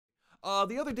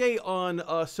The other day on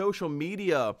social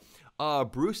media,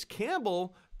 Bruce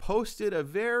Campbell posted a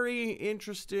very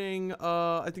interesting,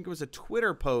 I think it was a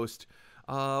Twitter post.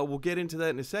 We'll get into that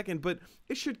in a second, but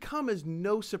it should come as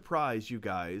no surprise, you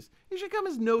guys. It should come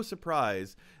as no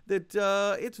surprise that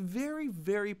it's very,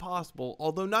 very possible,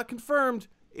 although not confirmed,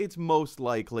 it's most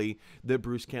likely that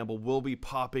Bruce Campbell will be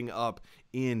popping up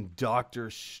in Doctor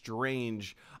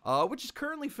Strange, which is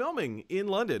currently filming in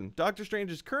London. Doctor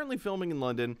Strange is currently filming in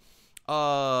London.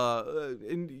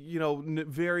 And, you know,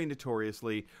 very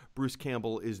notoriously, Bruce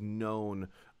Campbell is known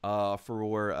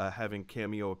for having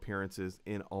cameo appearances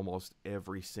in almost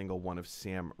every single one of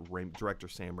director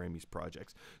Sam Raimi's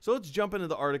projects. So let's jump into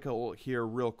the article here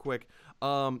real quick.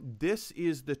 This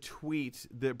is the tweet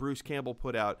that Bruce Campbell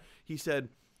put out. He said,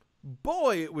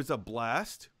 "Boy, it was a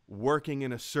blast working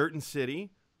in a certain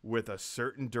city with a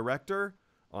certain director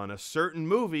on a certain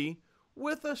movie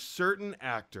with a certain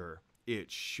actor.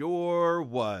 It sure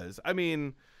was." I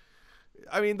mean,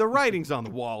 the writing's on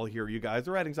the wall here, you guys.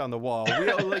 The writing's on the wall.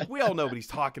 We all know what he's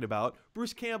talking about.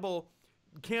 Bruce Campbell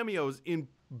cameos in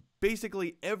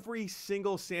basically every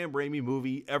single Sam Raimi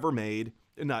movie ever made.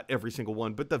 Not every single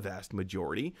one, but the vast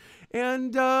majority.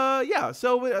 And yeah,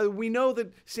 so we know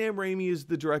that Sam Raimi is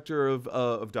the director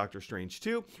of Doctor Strange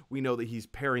 2. We know that he's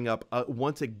pairing up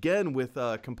once again with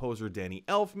composer Danny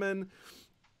Elfman.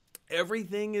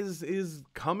 Everything is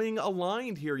coming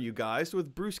aligned here, you guys,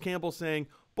 with Bruce Campbell saying,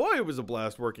 "Boy, it was a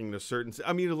blast working in a certain..."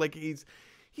 I mean, like, he's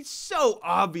so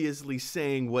obviously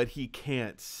saying what he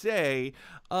can't say.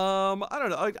 I don't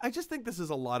know. I just think this is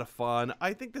a lot of fun.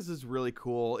 I think this is really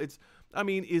cool. Is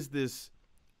this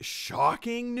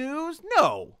shocking news?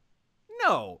 No.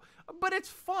 But it's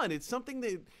fun. It's something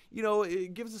that, you know,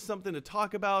 it gives us something to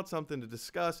talk about, something to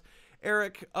discuss.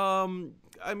 Eric,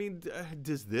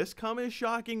 does this come as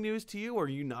shocking news to you? Are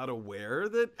you not aware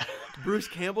that Bruce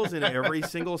Campbell's in every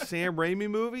single Sam Raimi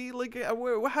movie? Like,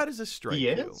 how does this strike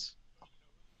you? He is?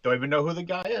 Don't even know who the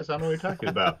guy is. I don't know what you're talking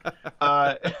about.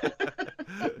 I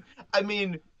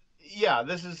mean, yeah,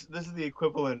 this is the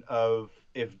equivalent of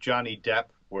if Johnny Depp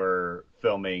were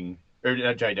filming, or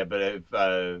not Johnny Depp, but if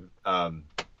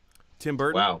Tim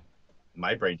Burton. Wow,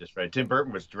 my brain just read. Tim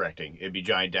Burton was directing. It'd be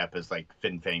Johnny Depp as like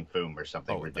Fin Fang Foom or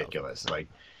something ridiculous. Like,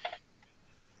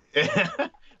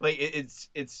 like it's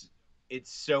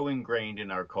so ingrained in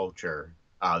our culture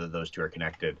that those two are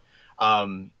connected. I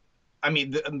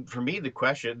mean, for me,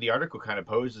 the article kind of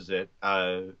poses it: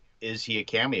 is he a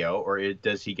cameo, or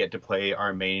does he get to play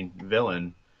our main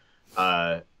villain?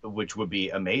 Which would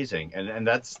be amazing, and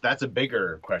that's a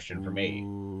bigger question for me,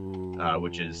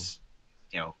 which is,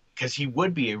 you know, because he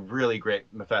would be a really great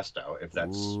Mephisto if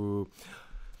that's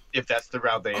the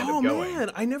route they end up going. Oh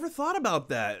man, I never thought about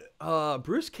that.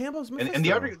 Bruce Campbell's Mephisto. And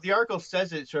the article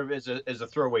says it sort of as a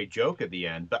throwaway joke at the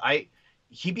end, but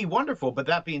he'd be wonderful. But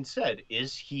that being said,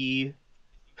 is he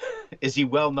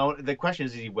well known? The question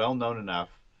is he well known enough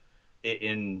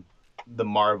in the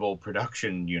Marvel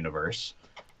production universe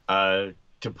to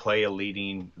play a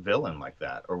leading villain like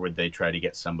that, or would they try to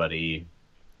get somebody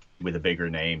with a bigger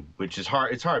name? Which is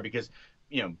hard. It's hard because,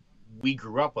 you know, we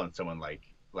grew up on someone like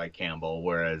Campbell,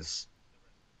 whereas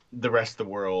the rest of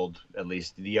the world, at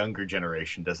least the younger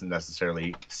generation, doesn't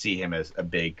necessarily see him as a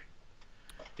big.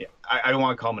 Yeah, I don't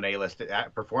want to call him an A-list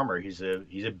performer. He's a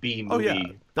B movie. Oh yeah,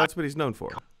 that's what he's known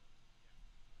for.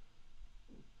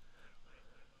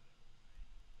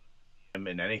 Him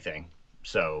in anything,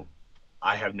 so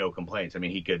I have no complaints. I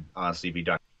mean, he could honestly be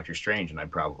Doctor Strange, and I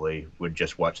probably would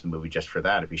just watch the movie just for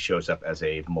that if he shows up as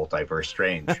a multiverse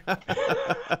Strange.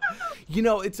 You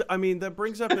know, that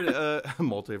brings up a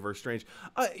multiverse Strange.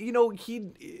 You know,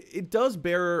 it does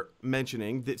bear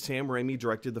mentioning that Sam Raimi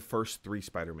directed the first 3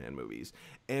 Spider-Man movies,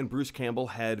 and Bruce Campbell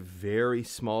had very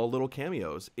small little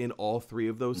cameos in all 3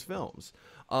 of those films.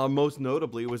 Most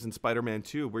notably was in Spider-Man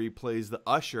 2, where he plays the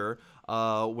usher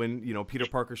when, you know, Peter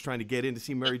Parker's trying to get in to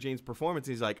see Mary Jane's performance.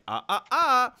 He's like,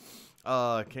 can't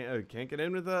get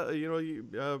in with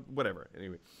whatever.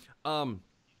 Anyway,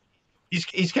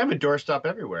 he's kind of a doorstop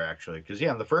everywhere, actually, because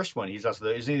in the first one he's also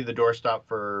isn't he the doorstop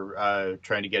for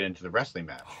trying to get into the wrestling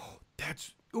match?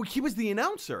 Oh, he was the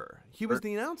announcer. He's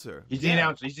the announcer. He's the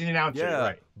announcer. He's the announcer. Yeah.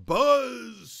 Right.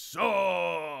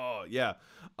 Buzzsaw. Yeah.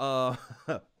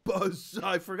 Buzz.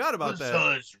 I forgot about that.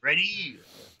 Buzzsaw's ready.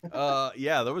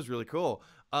 Yeah, that was really cool.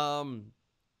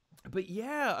 But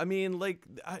yeah, I mean, like,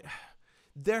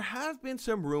 there have been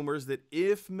some rumors that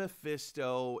if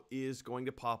Mephisto is going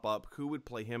to pop up, who would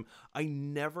play him? I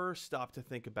never stopped to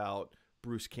think about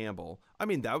Bruce Campbell. I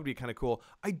mean, that would be kind of cool.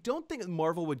 I don't think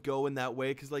Marvel would go in that way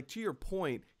because, like, to your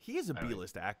point, he is a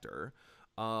B-list actor.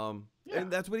 And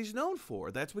that's what he's known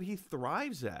for. That's what he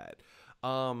thrives at.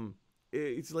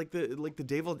 It's like the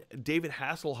David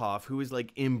Hasselhoff, who is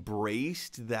like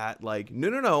embraced that, like,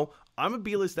 no, I'm a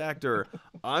B-list actor.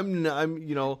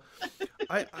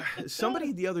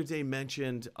 Somebody the other day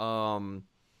mentioned Al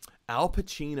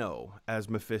Pacino as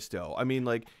Mephisto. I mean,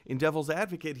 like in Devil's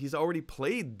Advocate, he's already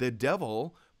played the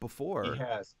devil before. He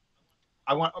has.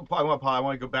 I want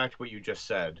to go back to what you just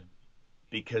said,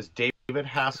 because David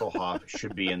Hasselhoff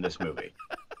should be in this movie.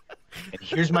 And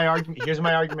here's my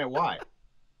argument why.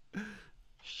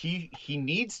 He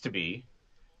needs to be,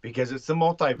 because it's the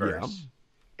multiverse,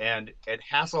 and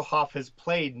Hasselhoff has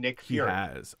played Nick Fury. He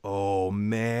has. Oh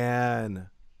man,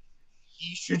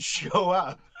 he should show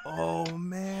up. Oh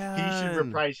man, he should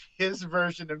reprise his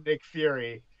version of Nick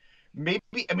Fury.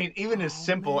 Maybe, I mean, even as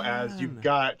simple as you've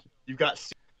got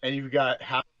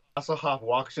Hasselhoff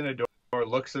walks in a door,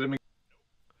 looks at him, and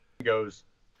goes,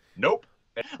 "Nope."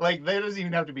 Like, there doesn't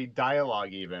even have to be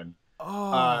dialogue even.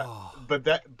 But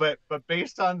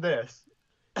based on this,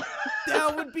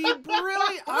 that would be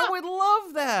brilliant. I would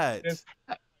love that.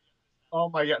 Oh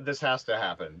my God, this has to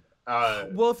happen.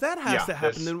 Well, if that has to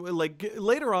happen, then like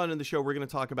later on in the show, we're going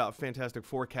to talk about Fantastic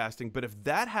Four casting. But if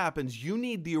that happens, you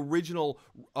need the original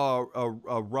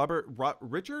Robert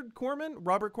Corman.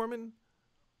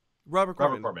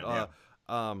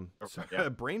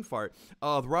 Brain fart.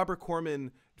 The Robert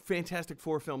Corman Fantastic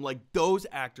Four film. Like, those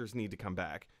actors need to come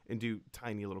back and do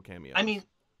tiny little cameos. I mean,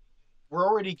 we're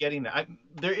already getting that.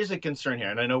 There is a concern here,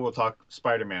 and I know we'll talk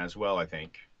Spider-Man as well, I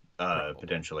think,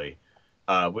 potentially.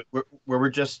 Where we're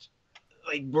just,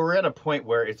 like, we're at a point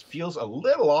where it feels a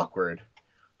little awkward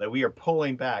that we are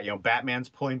pulling back. You know, Batman's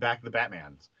pulling back the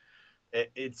Batmans.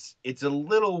 It's a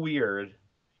little weird,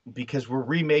 because we're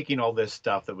remaking all this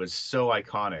stuff that was so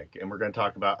iconic, and we're going to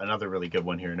talk about another really good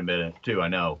one here in a minute too, I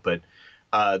know, but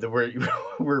that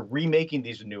we're remaking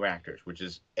these new actors, which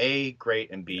is A,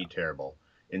 great, and B, terrible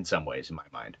in some ways in my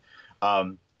mind.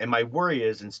 And my worry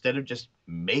is, instead of just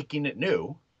making it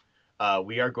new,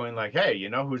 we are going like, hey, you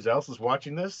know who else is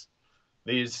watching this?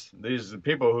 These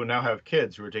people who now have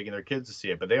kids, who are taking their kids to see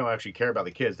it, but they don't actually care about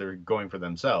the kids. They're going for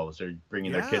themselves. They're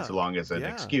bringing their kids along as an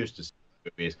excuse to see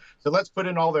movies. So let's put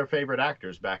in all their favorite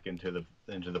actors back into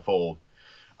the fold,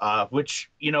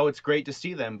 which, you know, it's great to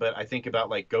see them. But I think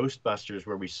about like Ghostbusters,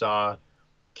 where we saw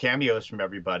cameos from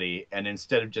everybody, and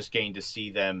instead of just getting to see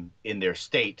them in their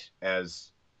state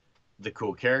as the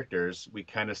cool characters, we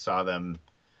kind of saw them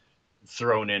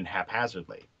thrown in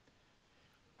haphazardly.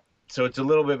 So it's a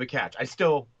little bit of a catch. I'm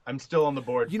still on the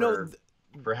board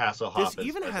for Hasselhoff. This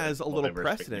even has a little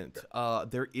precedent.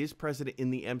 There is precedent in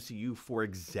the MCU for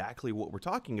exactly what we're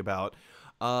talking about.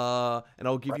 And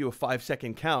I'll give you a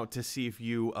 5-second count to see if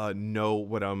you know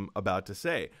what I'm about to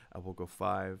say. We'll go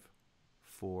 5,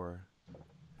 4,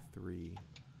 3,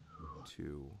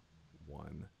 2,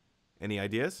 1. Any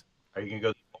ideas? Are you gonna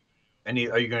go? Are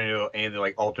you going to do any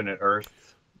like alternate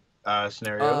Earth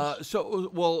scenarios?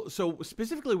 So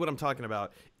specifically, what I'm talking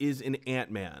about is an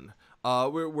Ant-Man.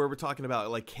 Where we're talking about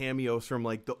like cameos from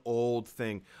like the old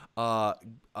thing. Brad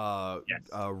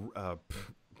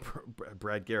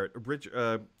Garrett,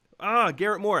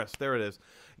 Garrett Morris. There it is.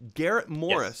 Garrett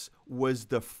Morris was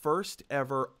the first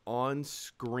ever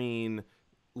on-screen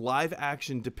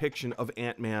live-action depiction of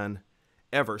Ant-Man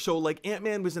ever. So like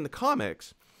Ant-Man was in the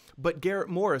comics, but Garrett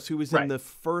Morris, who was in the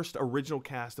first original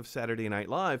cast of Saturday Night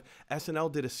Live, SNL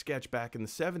did a sketch back in the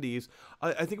 70s.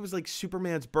 I think it was like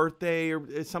Superman's birthday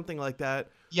or something like that.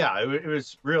 Yeah, it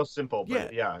was real simple,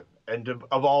 but and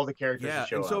of all the characters that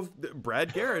show up. So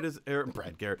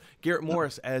Garrett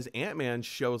Morris as Ant-Man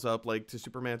shows up like to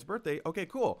Superman's birthday. Okay,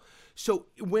 cool. So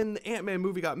when the Ant-Man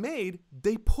movie got made,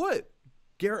 they put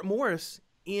Garrett Morris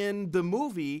in the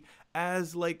movie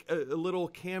as like a little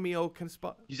cameo kind of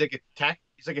spot. He's like a taxi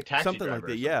something driver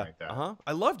like that.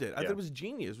 I loved it. I thought it was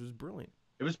genius. It was brilliant.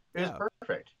 It was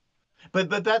perfect. But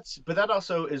that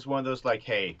also is one of those like,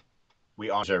 hey, we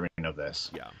are deserving of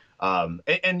this. Yeah.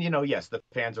 And you know, yes, the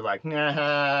fans are like,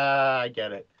 nah, I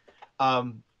get it.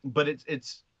 But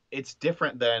it's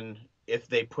different than if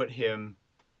they put him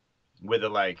with a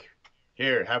like,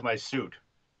 here, have my suit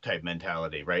type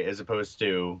mentality, right? As opposed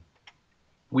to,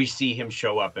 we see him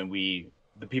show up and the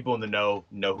people in the know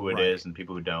who it is, and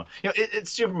people who don't. You know,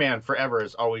 it's Superman forever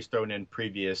has always thrown in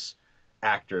previous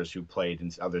actors who played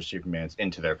in other Supermans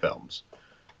into their films.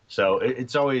 So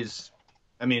it's always,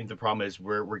 I mean, the problem is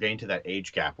we're getting to that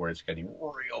age gap where it's getting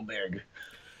real big.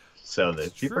 So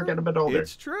that people are getting a bit older.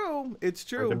 It's true. It's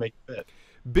true. To make it fit.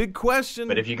 Big question.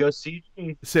 But if you go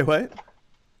CG, say what?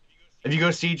 If you go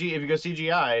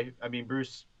CGI, I mean,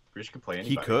 Bruce could play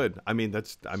anybody. He could. I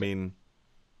mean,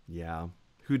 yeah.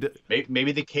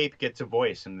 Maybe the cape gets a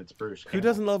voice, and it's Bruce Campbell. Who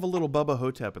doesn't love a little Bubba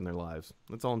Hotep in their lives?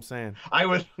 That's all I'm saying. I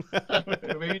would.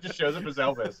 Maybe he just shows up as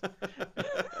Elvis.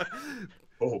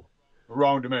 Oh,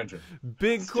 wrong dimension.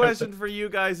 Big question for you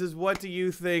guys is, what do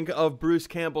you think of Bruce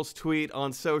Campbell's tweet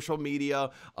on social media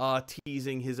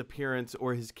teasing his appearance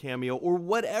or his cameo or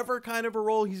whatever kind of a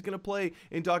role he's going to play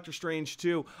in Doctor Strange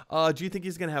 2? Do you think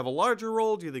he's going to have a larger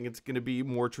role? Do you think it's going to be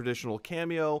more traditional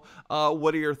cameo?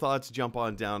 What are your thoughts? Jump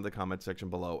on down in the comment section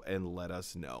below and let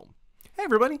us know. Hey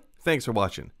everybody, thanks for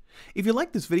watching. If you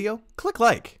like this video, click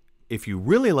like. If you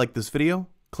really like this video,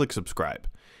 click subscribe.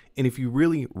 And if you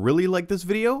really, really like this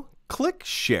video, click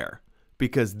share,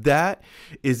 because that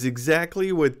is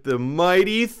exactly what the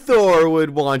mighty Thor would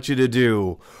want you to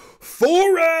do.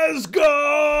 For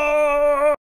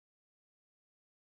Asgard!